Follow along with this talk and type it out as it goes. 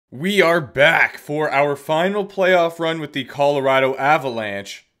We are back for our final playoff run with the Colorado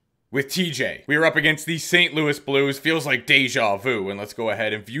Avalanche with TJ. We are up against the St. Louis Blues. Feels like deja vu. And let's go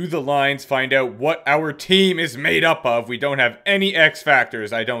ahead and view the lines, find out what our team is made up of. We don't have any X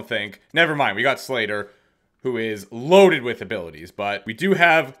factors, I don't think. Never mind, we got Slater, who is loaded with abilities. But we do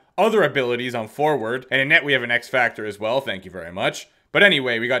have other abilities on forward. And in net, we have an X factor as well. Thank you very much. But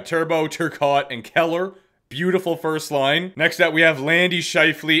anyway, we got Turbo, Turcotte, and Keller. Beautiful first line. Next up, we have Landy,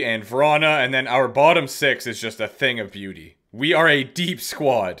 Scheifele, and Vrana, and then our bottom six is just a thing of beauty. We are a deep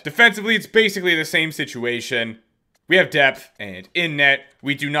squad. Defensively, it's basically the same situation. We have depth, and in net,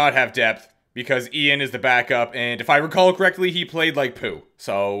 we do not have depth because Ian is the backup, and if I recall correctly, he played like poo.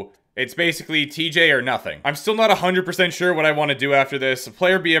 So it's basically TJ or nothing. I'm still not 100% sure what I want to do after this.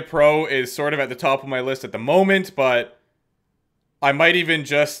 Player be a pro is sort of at the top of my list at the moment, but I might even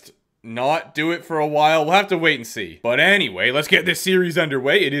just not do it for a while. We'll have to wait and see. But anyway, let's get this series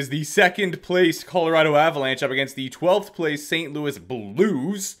underway. It is the second place Colorado Avalanche up against the 12th place St. Louis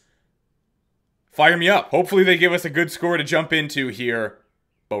Blues. Fire me up. Hopefully they give us a good score to jump into here.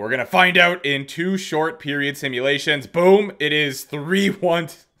 But we're going to find out in two short period simulations. Boom. It is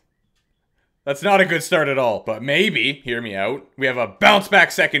 3-1. That's not a good start at all. But maybe, hear me out, we have a bounce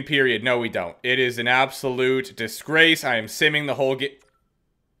back second period. No, we don't. It is an absolute disgrace. I am simming the whole game.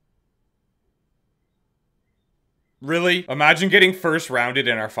 Really? Imagine getting first rounded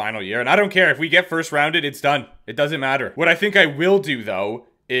in our final year. And I don't care. If we get first rounded, it's done. It doesn't matter. What I think I will do, though,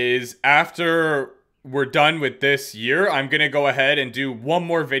 is after we're done with this year, I'm going to go ahead and do one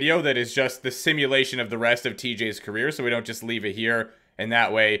more video that is just the simulation of the rest of TJ's career, so we don't just leave it here. And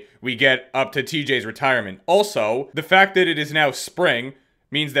that way, we get up to TJ's retirement. Also, the fact that it is now spring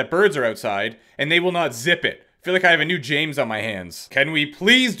means that birds are outside, and they will not zip it. I feel like I have a new James on my hands. Can we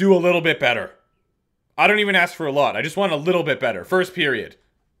please do a little bit better? I don't even ask for a lot. I just want a little bit better. First period.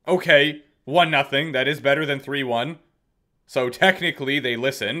 Okay, 1-0. That is better than 3-1. So technically, they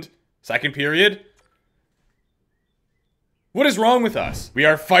listened. Second period. What is wrong with us? We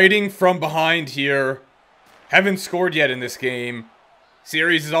are fighting from behind here. Haven't scored yet in this game.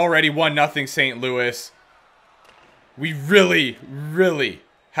 Series is already 1-0 St. Louis. We really, really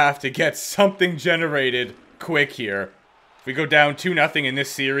have to get something generated quick here. If we go down 2-0 in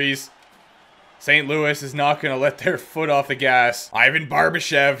this series, St. Louis is not going to let their foot off the gas. Ivan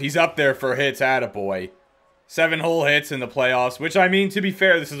Barbashev, he's up there for hits, attaboy. 7 whole hits in the playoffs, which, I mean, to be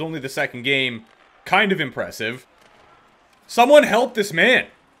fair, this is only the second game. Kind of impressive. Someone help this man.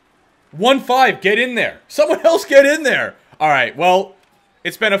 1-5, get in there. Someone else get in there. All right, well,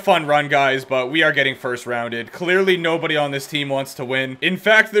 it's been a fun run, guys, but we are getting first rounded. Clearly, nobody on this team wants to win. In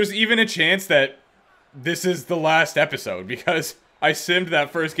fact, there's even a chance that this is the last episode, because I simmed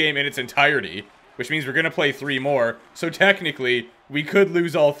that first game in its entirety, which means we're going to play 3 more. So technically, we could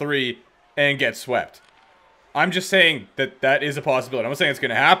lose all 3 and get swept. I'm just saying that that is a possibility. I'm not saying it's going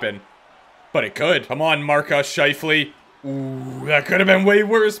to happen, but it could. Come on, Marcus Scheifele. Ooh, that could have been way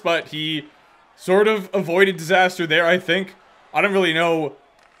worse, but he sort of avoided disaster there, I think. I don't really know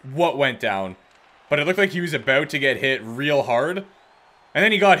what went down, but it looked like he was about to get hit real hard. And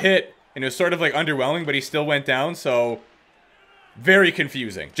then he got hit, and it was sort of like underwhelming, but he still went down, so very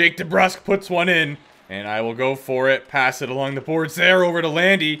confusing. Jake DeBrusk puts one in, and I will go for it. Pass it along the boards there over to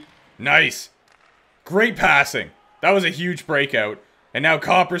Landy. Nice. Great passing. That was a huge breakout. And now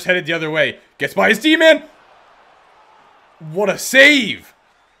Copper's headed the other way. Gets by his D-man. What a save.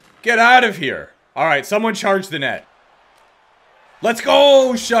 Get out of here. All right, someone charge the net. Let's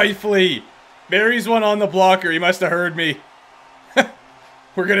go, Scheifele. Buries one on the blocker. He must have heard me.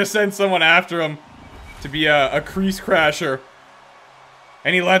 We're going to send someone after him to be a crease crasher.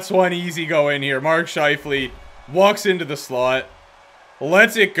 And he lets one easy go in here. Mark Scheifele walks into the slot,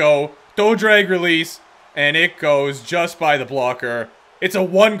 lets it go, toe drag release, and it goes just by the blocker. It's a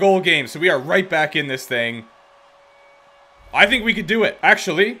 1-goal game, so we are right back in this thing. I think we could do it.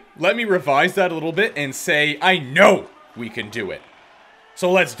 Actually, let me revise that a little bit and say I know we can do it.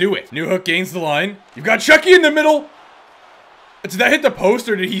 So let's do it. Newhook gains the line. You've got Chucky in the middle. Did that hit the post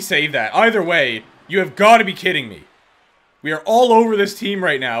or did he save that? Either way, you have got to be kidding me. We are all over this team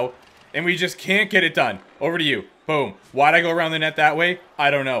right now, and we just can't get it done. Over to you. Boom. Why'd I go around the net that way?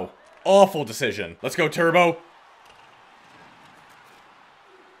 I don't know. Awful decision. Let's go, Turbo.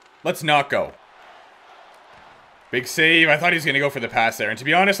 Let's not go. Big save. I thought he was going to go for the pass there. And to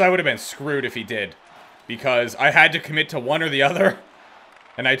be honest, I would have been screwed if he did. Because I had to commit to one or the other.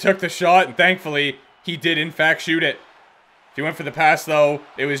 And I took the shot, and thankfully, he did in fact shoot it. If he went for the pass, though,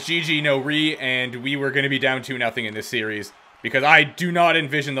 it was GG, no re, and we were going to be down 2-0 in this series. Because I do not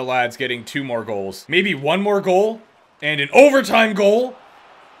envision the lads getting 2 more goals. Maybe 1 more goal, and an overtime goal.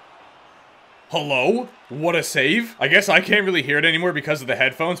 Hello? What a save. I guess I can't really hear it anymore because of the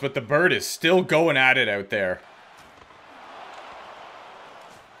headphones, but the bird is still going at it out there.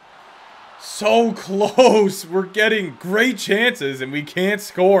 So close. We're getting great chances and we can't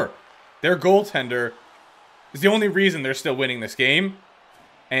score. Their goaltender is the only reason they're still winning this game.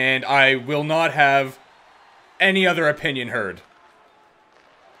 And I will not have any other opinion heard.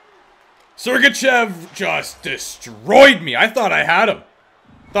 Sergachev just destroyed me. I thought I had him.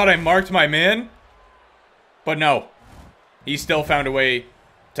 Thought I marked my man. But no. He still found a way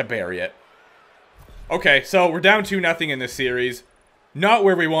to bury it. Okay, so we're down 2-0 in this series. Not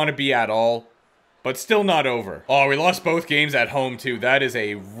where we want to be at all. But still not over. Oh, we lost both games at home too. That is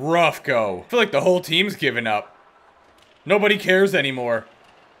a rough go. I feel like the whole team's given up. Nobody cares anymore.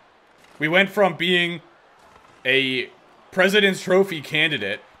 We went from being a President's Trophy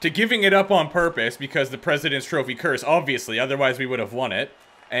candidate to giving it up on purpose because the President's Trophy curse, obviously, otherwise we would have won it.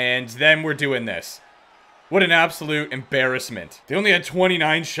 And then we're doing this. What an absolute embarrassment. They only had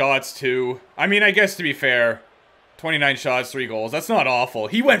 29 shots too. I mean, I guess to be fair, 29 shots, 3 goals. That's not awful.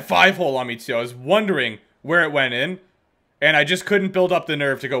 He went 5-hole on me too. I was wondering where it went in. And I just couldn't build up the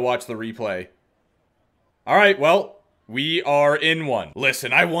nerve to go watch the replay. Alright, well, we are in one.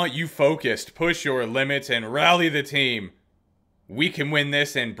 Listen, I want you focused. Push your limits and rally the team. We can win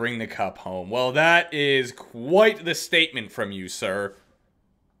this and bring the cup home. Well, that is quite the statement from you, sir.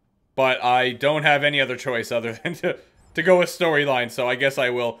 But I don't have any other choice other than to go with storyline, so I guess I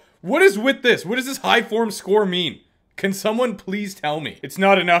will. What is with this? What does this high form score mean? Can someone please tell me? It's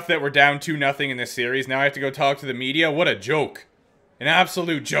not enough that we're down 2-0 in this series. Now I have to go talk to the media. What a joke. An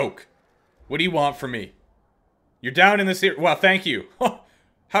absolute joke. What do you want from me? You're down in the series. Well, thank you.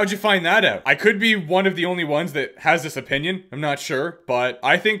 How'd you find that out? I could be one of the only ones that has this opinion. I'm not sure. But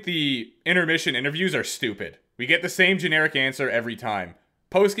I think the intermission interviews are stupid. We get the same generic answer every time.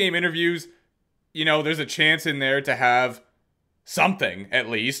 Post-game interviews, you know, there's a chance in there to have something, at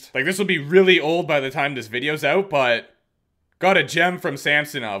least. Like, this will be really old by the time this video's out, but got a gem from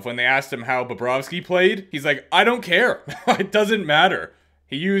Samsonov when they asked him how Bobrovsky played. He's like, I don't care. It doesn't matter.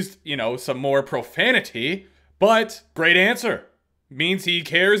 He used, you know, some more profanity, but great answer. Means he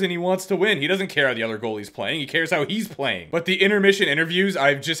cares and he wants to win. He doesn't care how the other goalie's playing. He cares how he's playing. But the intermission interviews,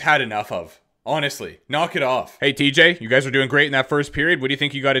 I've just had enough of. Honestly, knock it off. Hey, TJ, you guys are doing great in that first period. What do you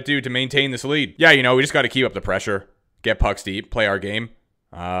think you got to do to maintain this lead? Yeah, you know, we just got to keep up the pressure. Get pucks deep, play our game.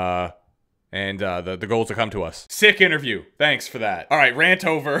 And the goals will come to us. Sick interview. Thanks for that. All right, rant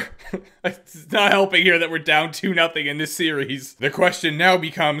over. It's not helping here that we're down 2-0 in this series. The question now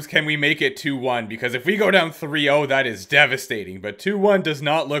becomes, can we make it 2-1? Because if we go down 3-0, that is devastating. But 2-1 does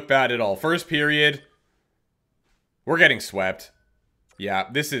not look bad at all. First period, we're getting swept.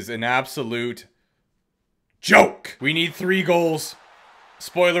 Yeah, this is an absolute joke. We need 3 goals.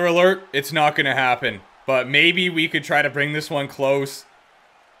 Spoiler alert, it's not going to happen. But maybe we could try to bring this one close.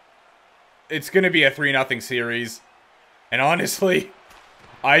 It's going to be a 3-0 series. And honestly,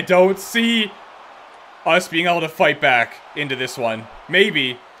 I don't see us being able to fight back into this one.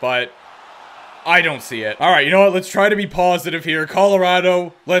 Maybe, but I don't see it. All right, you know what? Let's try to be positive here.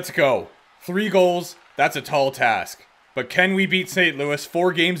 Colorado, let's go. 3 goals, that's a tall task. But can we beat St. Louis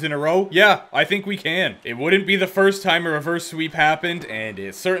 4 games in a row? Yeah, I think we can. It wouldn't be the first time a reverse sweep happened, and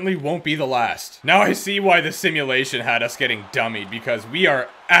it certainly won't be the last. Now I see why the simulation had us getting dummied, because we are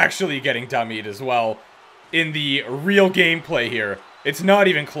actually getting dummied as well in the real gameplay here. It's not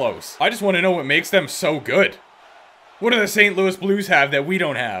even close. I just want to know what makes them so good. What do the St. Louis Blues have that we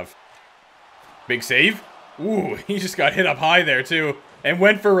don't have? Big save? Ooh, he just got hit up high there too, and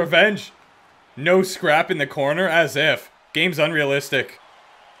went for revenge. No scrap in the corner, as if. Game's unrealistic.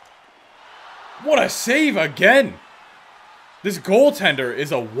 What a save again! This goaltender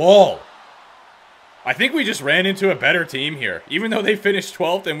is a wall. I think we just ran into a better team here. Even though they finished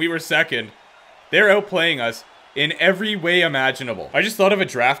 12th and we were 2nd, they're outplaying us in every way imaginable. I just thought of a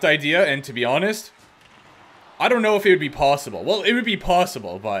draft idea, and to be honest, I don't know if it would be possible. Well, it would be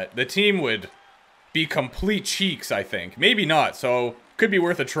possible, but the team would be complete cheeks, I think. Maybe not, so could be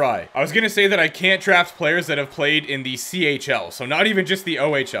worth a try. I was gonna say that I can't draft players that have played in the CHL, so not even just the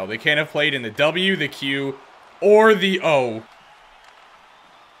OHL. They can't have played in the W, the Q, or the O.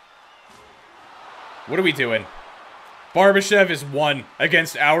 What are we doing? Barbashev is 1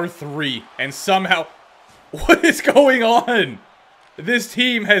 against our 3, and somehow... What is going on? This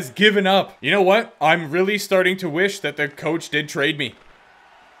team has given up. You know what? I'm really starting to wish that the coach did trade me.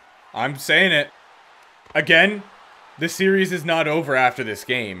 I'm saying it. Again, the series is not over after this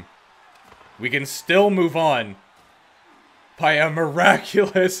game. We can still move on by a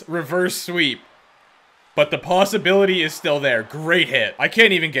miraculous reverse sweep But the possibility is still there. Great hit. I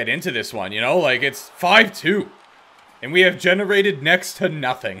can't even get into this one, you know? Like, it's 5-2. And we have generated next to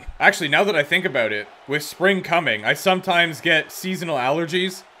nothing. Actually, now that I think about it, with spring coming, I sometimes get seasonal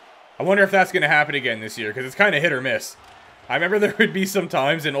allergies. I wonder if that's going to happen again this year, because it's kind of hit or miss. I remember there would be some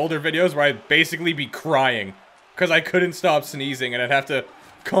times in older videos where I'd basically be crying because I couldn't stop sneezing and I'd have to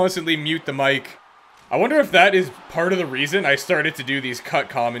constantly mute the mic. I wonder if that is part of the reason I started to do these cut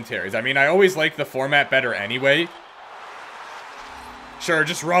commentaries. I mean, I always liked the format better anyway. Sure,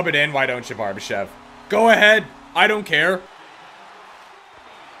 just rub it in, why don't you, Barbashev? Go ahead, I don't care.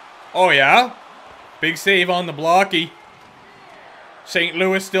 Oh yeah? Big save on the blocky. St.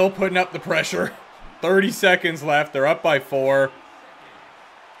 Louis still putting up the pressure. 30 seconds left, they're up by 4.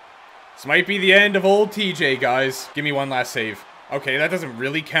 This might be the end of old TJ, guys. Give me one last save. Okay, that doesn't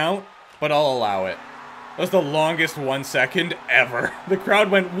really count, but I'll allow it. That was the longest 1 second ever. The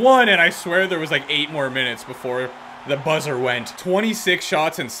crowd went 1, and I swear there was like 8 more minutes before the buzzer went. 26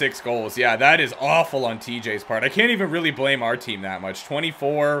 shots and 6 goals. Yeah, that is awful on TJ's part. I can't even really blame our team that much.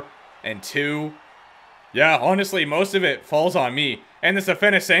 24 and 2. Yeah, honestly, most of it falls on me. And this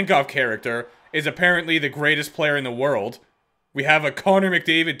Afanasenkov character is apparently the greatest player in the world. We have a Connor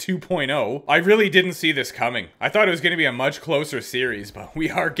McDavid 2.0. I really didn't see this coming. I thought it was going to be a much closer series, but we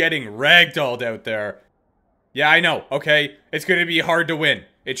are getting ragdolled out there. Yeah, I know, okay? It's going to be hard to win.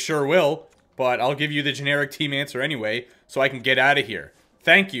 It sure will, but I'll give you the generic team answer anyway, so I can get out of here.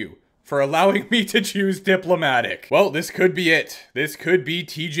 Thank you for allowing me to choose diplomatic. Well, this could be it. This could be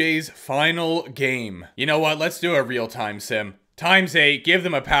TJ's final game. You know what? Let's do a real-time sim. ×8, give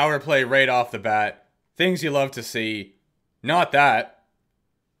them a power play right off the bat. Things you love to see. Not that.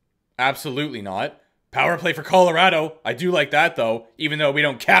 Absolutely not. Power play for Colorado. I do like that, though, even though we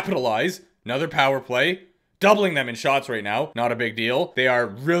don't capitalize. Another power play. Doubling them in shots right now. Not a big deal. They are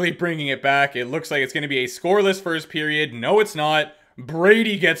really bringing it back. It looks like it's going to be a scoreless first period. No, it's not.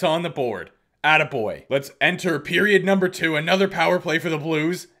 Brady gets on the board. Attaboy. Let's enter period number 2. Another power play for the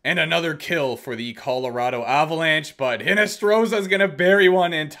Blues. And another kill for the Colorado Avalanche. But Hinostroza's going to bury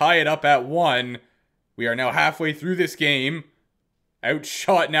one and tie it up at 1. We are now halfway through this game.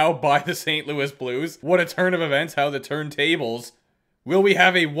 Outshot now by the St. Louis Blues. What a turn of events. How the turntables. Will we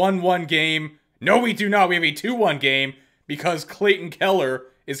have a 1-1 game? No, we do not. We have a 2-1 game because Clayton Keller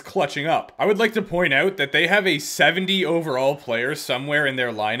is clutching up. I would like to point out that they have a 70 overall player somewhere in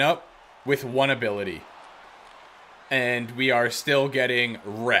their lineup with 1 ability. And we are still getting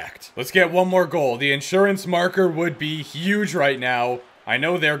wrecked. Let's get one more goal. The insurance marker would be huge right now. I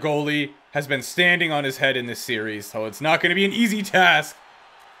know their goalie has been standing on his head in this series, so it's not going to be an easy task.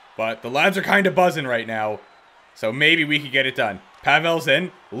 But the lads are kind of buzzing right now, so maybe we could get it done. Pavel's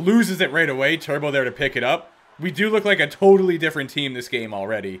in, loses it right away. Turbo there to pick it up. We do look like a totally different team this game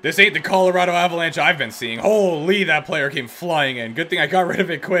already. This ain't the Colorado Avalanche I've been seeing. Holy, that player came flying in. Good thing I got rid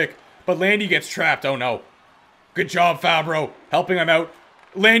of it quick. But Landy gets trapped. Oh no. Good job, Fabro, helping him out.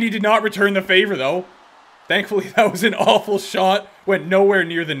 Landy did not return the favor, though. Thankfully, that was an awful shot. Went nowhere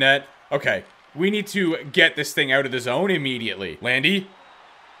near the net. Okay, we need to get this thing out of the zone immediately. Landy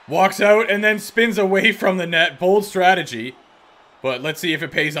walks out and then spins away from the net. Bold strategy. But let's see if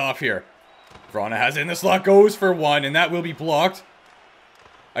it pays off here. Vrana has it in the slot, goes for 1, and that will be blocked.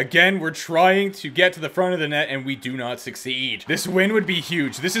 Again, we're trying to get to the front of the net, and we do not succeed. This win would be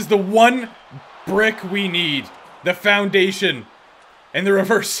huge. This is the one brick we need. The foundation. And the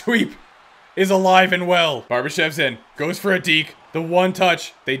reverse sweep is alive and well. Barbashev's in. Goes for a deke. The one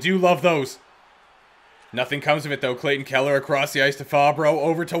touch. They do love those. Nothing comes of it, though. Clayton Keller across the ice to Fabro.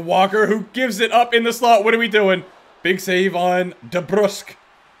 Over to Walker, who gives it up in the slot. What are we doing? Big save on DeBrusk.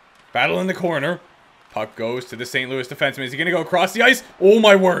 Battle in the corner. Puck goes to the St. Louis defenseman. Is he going to go across the ice? Oh,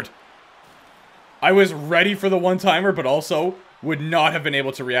 my word. I was ready for the one-timer, but also would not have been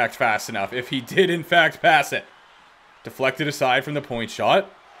able to react fast enough if he did, in fact, pass it. Deflected aside from the point shot.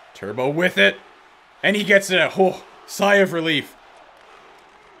 Turbo with it. And he gets it. Oh, sigh of relief.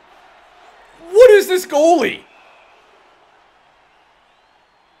 What is this goalie?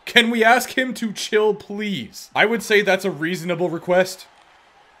 Can we ask him to chill, please? I would say that's a reasonable request.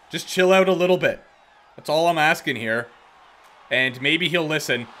 Just chill out a little bit. That's all I'm asking here. And maybe he'll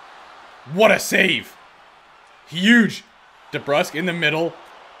listen. What a save. Huge. DeBrusk in the middle.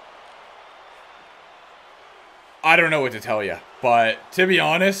 I don't know what to tell you. But to be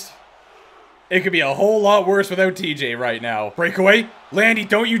honest, it could be a whole lot worse without TJ right now. Breakaway. Landy,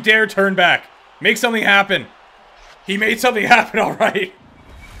 don't you dare turn back. Make something happen. He made something happen, all right.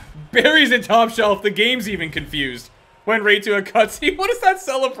 Buries it top shelf. The game's even confused. Went right to a cutscene. What is that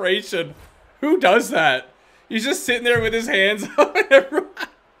celebration? Who does that? He's just sitting there with his hands up and everyone...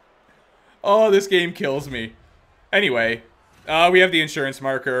 Oh, this game kills me. Anyway, we have the insurance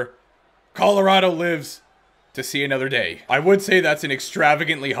marker. Colorado lives to see another day. I would say that's an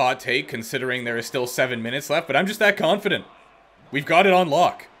extravagantly hot take considering there is still 7 minutes left, but I'm just that confident. We've got it on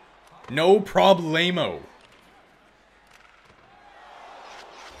lock. No problemo.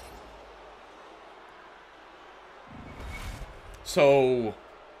 So,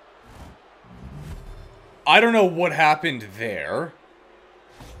 I don't know what happened there.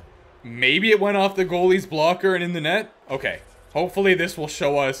 Maybe it went off the goalie's blocker and in the net? Okay. Hopefully this will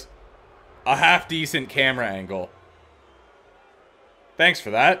show us a half-decent camera angle. Thanks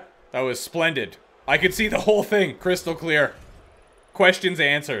for that. That was splendid. I could see the whole thing crystal clear. Questions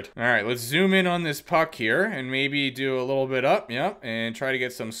answered. Alright, let's zoom in on this puck here and maybe do a little bit up, yeah, and try to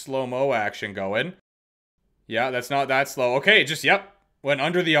get some slow-mo action going. Yeah, that's not that slow. Okay, just, yep, went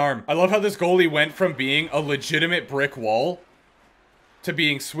under the arm. I love how this goalie went from being a legitimate brick wall to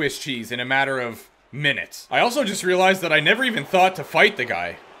being Swiss cheese in a matter of minutes. I also just realized that I never even thought to fight the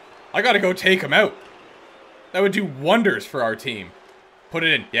guy. I gotta go take him out. That would do wonders for our team. Put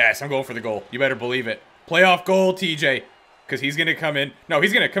it in. Yes, I'm going for the goal. You better believe it. Playoff goal, TJ. Because he's gonna come in. No,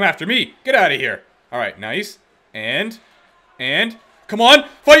 he's gonna come after me. Get out of here. Alright, nice. And, come on,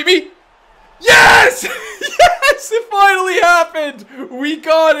 fight me! Yes! Yes, it finally happened! We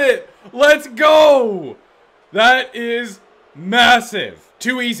got it! Let's go! That is massive.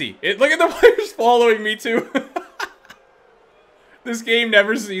 Too easy. Look at the players following me too. This game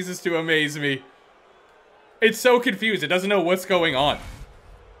never ceases to amaze me. It's so confused. It doesn't know what's going on.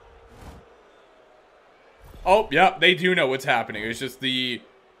 Oh, yeah, they do know what's happening. It's just the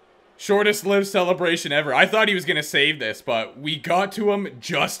shortest lived celebration ever. I thought he was going to save this, but we got to him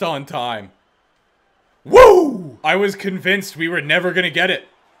just on time. Woo! I was convinced we were never going to get it.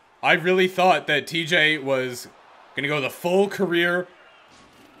 I really thought that TJ was going to go the full career,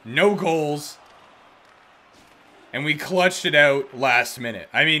 no goals, and we clutched it out last minute.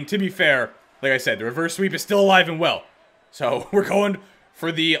 I mean, to be fair, like I said, the reverse sweep is still alive and well. So we're going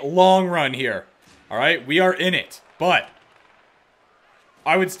for the long run here. Alright, we are in it. But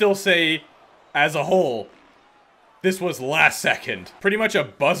I would still say, as a whole, this was last second. Pretty much a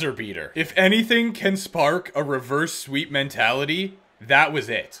buzzer beater. If anything can spark a reverse sweep mentality, that was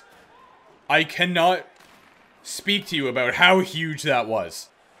it. I cannot speak to you about how huge that was.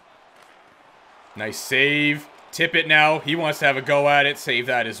 Nice save. Tip it now. He wants to have a go at it. Save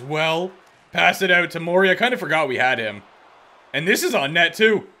that as well. Pass it out to Maury. I kind of forgot we had him. And this is on net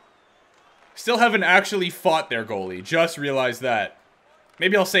too. Still haven't actually fought their goalie. Just realized that.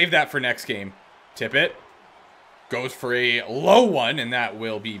 Maybe I'll save that for next game. Tip it. Goes for a low one, and that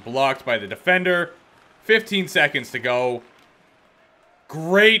will be blocked by the defender. 15 seconds to go.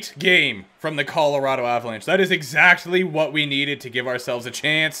 Great game from the Colorado Avalanche. That is exactly what we needed to give ourselves a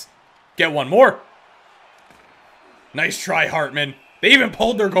chance. Get one more. Nice try, Hartman. They even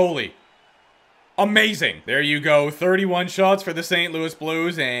pulled their goalie. Amazing. There you go. 31 shots for the St. Louis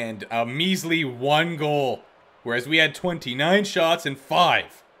Blues and a measly 1 goal. Whereas we had 29 shots and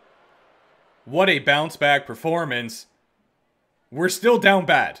 5. What a bounce back performance. We're still down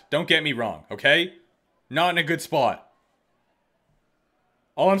bad. Don't get me wrong, okay? Not in a good spot.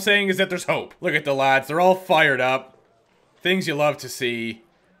 All I'm saying is that there's hope. Look at the lads. They're all fired up. Things you love to see.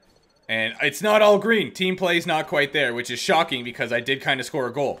 And it's not all green. Team play's not quite there, which is shocking because I did kind of score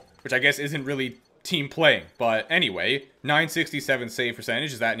a goal. Which I guess isn't really team playing. But anyway, 967 save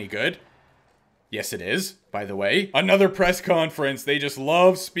percentage. Is that any good? Yes, it is, by the way. Another press conference. They just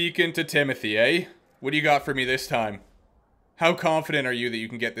love speaking to Timothy, eh? What do you got for me this time? How confident are you that you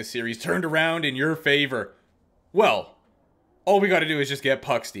can get this series turned around in your favor? Well, all we gotta do is just get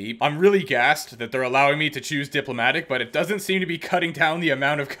pucks deep. I'm really gassed that they're allowing me to choose diplomatic, but it doesn't seem to be cutting down the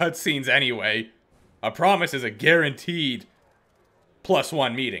amount of cutscenes anyway. A promise is a guaranteed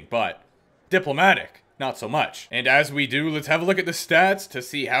 +1 meeting, but diplomatic, not so much. And as we do, let's have a look at the stats to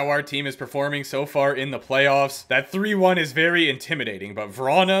see how our team is performing so far in the playoffs. That 3-1 is very intimidating, but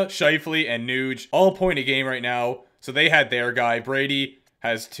Vrana, Scheifele, and Nuge all point a game right now, so they had their guy. Brady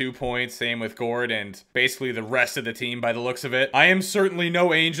has 2 points, same with Gord, and basically the rest of the team by the looks of it. I am certainly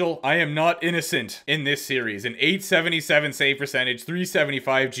no angel. I am not innocent in this series. An 877 save percentage,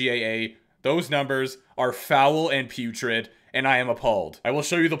 375 GAA. Those numbers are foul and putrid, and I am appalled. I will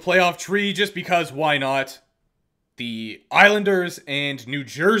show you the playoff tree just because why not? The Islanders and New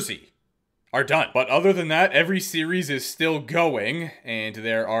Jersey are done. But other than that, every series is still going, and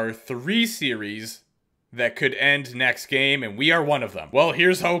there are 3 series that could end next game, and we are one of them. Well,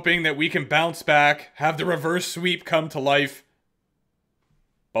 here's hoping that we can bounce back, have the reverse sweep come to life,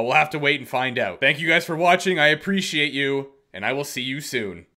 but we'll have to wait and find out. Thank you guys for watching. I appreciate you, and I will see you soon.